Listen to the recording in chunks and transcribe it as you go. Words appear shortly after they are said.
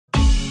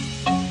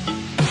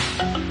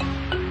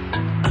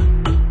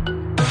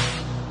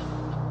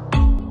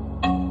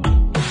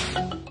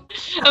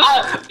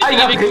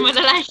Finger weg von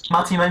meiner Leiche.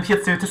 Martin, mein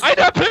 4 zählt es.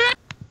 Alter, P!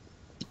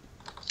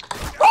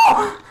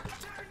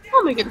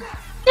 Oh mein Gott.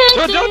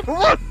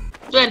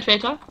 So ein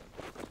Traitor.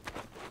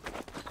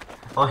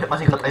 Oh, ich hab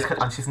Martin gerade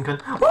eiskalt anschießen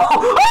können.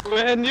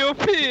 When you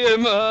feel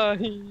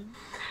my...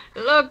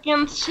 Look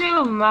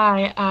into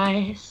my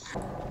eyes.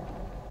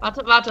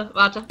 Warte, warte,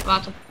 warte,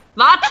 warte.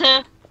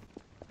 Warte!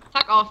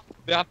 Zack auf.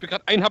 Wer hat mir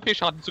gerade 1 HP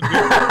Schaden zu tun?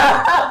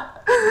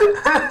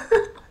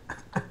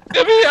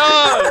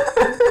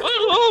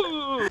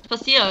 Warum? Was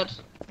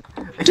passiert?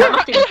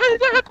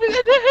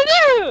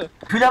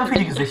 Wir haben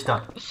viele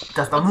Gesichter.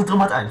 Das ist doch nur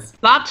drum hat 1.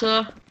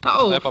 Warte. Hör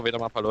auf. Einfach wieder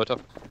mal ein paar Leute.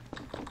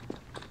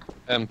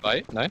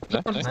 Bei? Nein,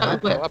 nein, nein. Nein.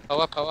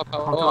 Power.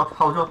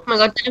 Hau doch. Oh mein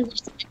Gott,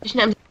 ich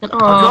nehme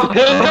oh.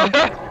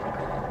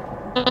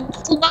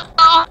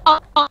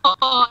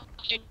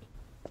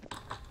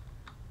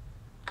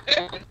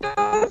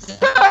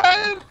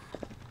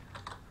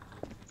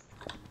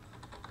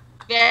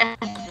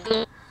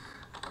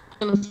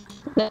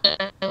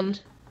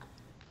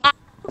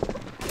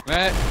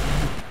 Wer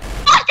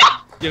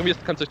Irgendwie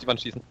kannst du durch die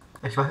Wand schießen.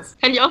 Ich weiß.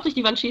 Kann ich auch durch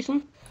die Wand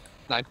schießen?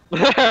 Nein.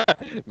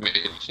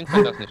 Mädchen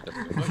kann das nicht.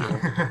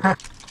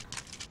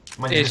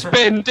 Ich Hilfe.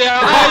 bin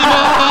der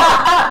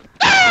Eimer!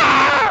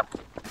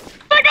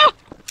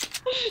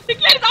 Der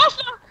kleine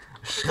Arschloch!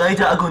 Schrei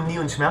der Agonie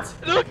und Schmerz.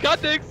 Du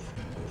kannst nix!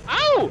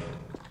 Au!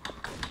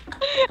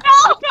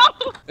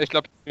 Ich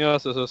glaube, ja,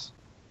 das ist es.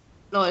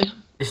 Lol.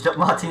 Ich glaube,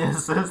 Martin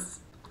ist es.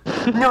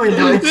 Nur Ja, wie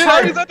soll das?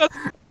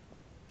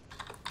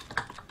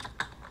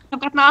 Ich hab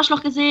grad ein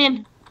Arschloch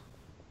gesehen.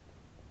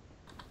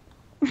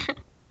 Das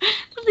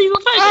ist nicht so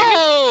falsch.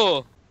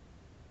 Au!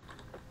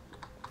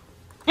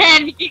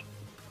 Hä, wie?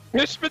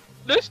 Ich bin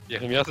nicht.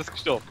 Jeremias ist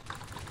gestorben.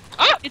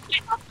 Ah!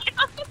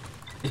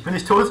 Ich bin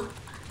nicht tot.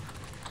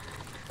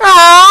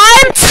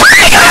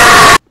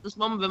 Das ist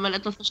Mom, wenn man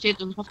etwas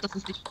versteht und hofft, dass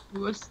es nicht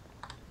so ist.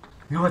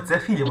 Lu hat sehr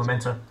viele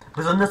Momente.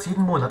 Besonders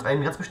jeden Monat,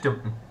 einen ganz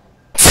bestimmten.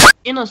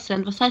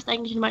 Innocent, was heißt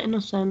eigentlich immer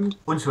innocent?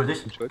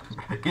 Unschuldig.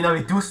 Genau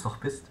wie du es doch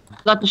bist.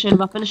 Gott, eine schöne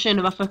Waffe, eine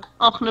schöne Waffe.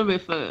 Auch eine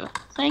Würfel.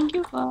 Thank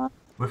you, God.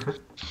 Würfel?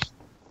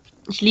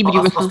 Ich liebe die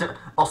Würfel.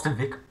 Aus dem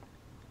Weg.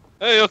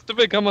 Hey, aus dem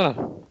Weg, kann man.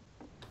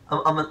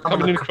 Komm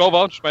in den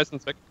Crowbar und schmeißen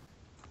uns weg.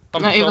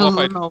 Komm, Na, Crowbar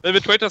Fight. so.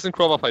 Wir Traitors in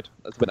Crowbar Fight.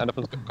 Also wenn einer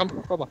von uns...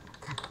 Komm, Crowbar.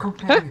 Komm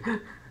her.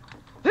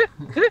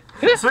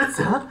 Was willst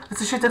du, hä?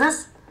 Willst du shit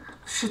das?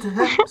 Shit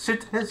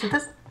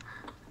das?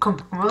 Komm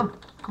ran.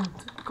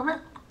 Komm her.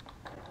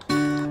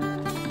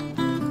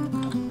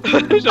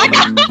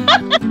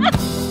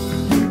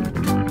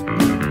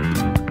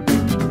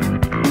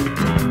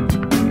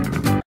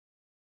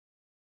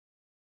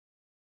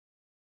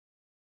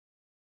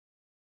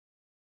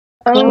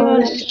 Oh,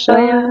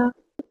 Steuer.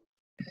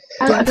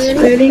 That's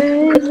really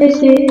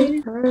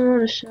crazy.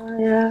 Oh,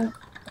 Steuer.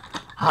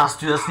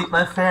 Hast du das Lied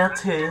mal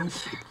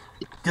fertig?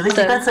 Du denkst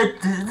die ganze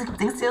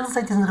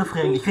Zeit, diesen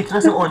Refrain. Ich krieg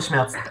gleich so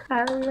Ohrenschmerzen.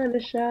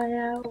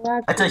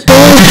 Alter, ich bin...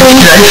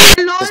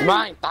 Das ist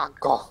mein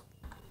Tanko.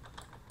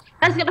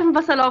 Da ist gerade auf dem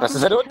Wasser laufen. Das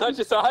ist ein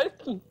undeutliches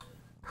Verhalten.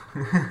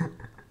 Nein!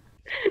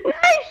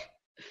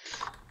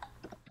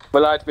 Tut mir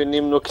leid, wir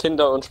nehmen nur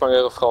Kinder und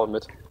schwangere Frauen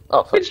mit.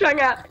 Oh, Ich bin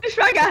schwanger! Ich bin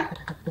schwanger!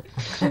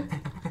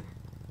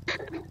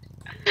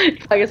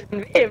 Die Frage ist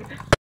von wem?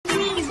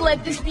 Please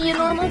let this be a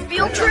normal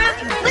field trip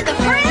with a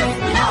friend?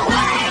 No way!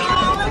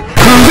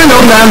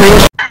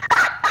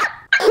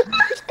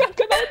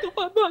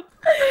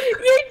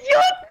 Ihr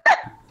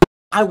Idioten!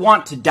 I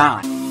want to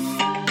die.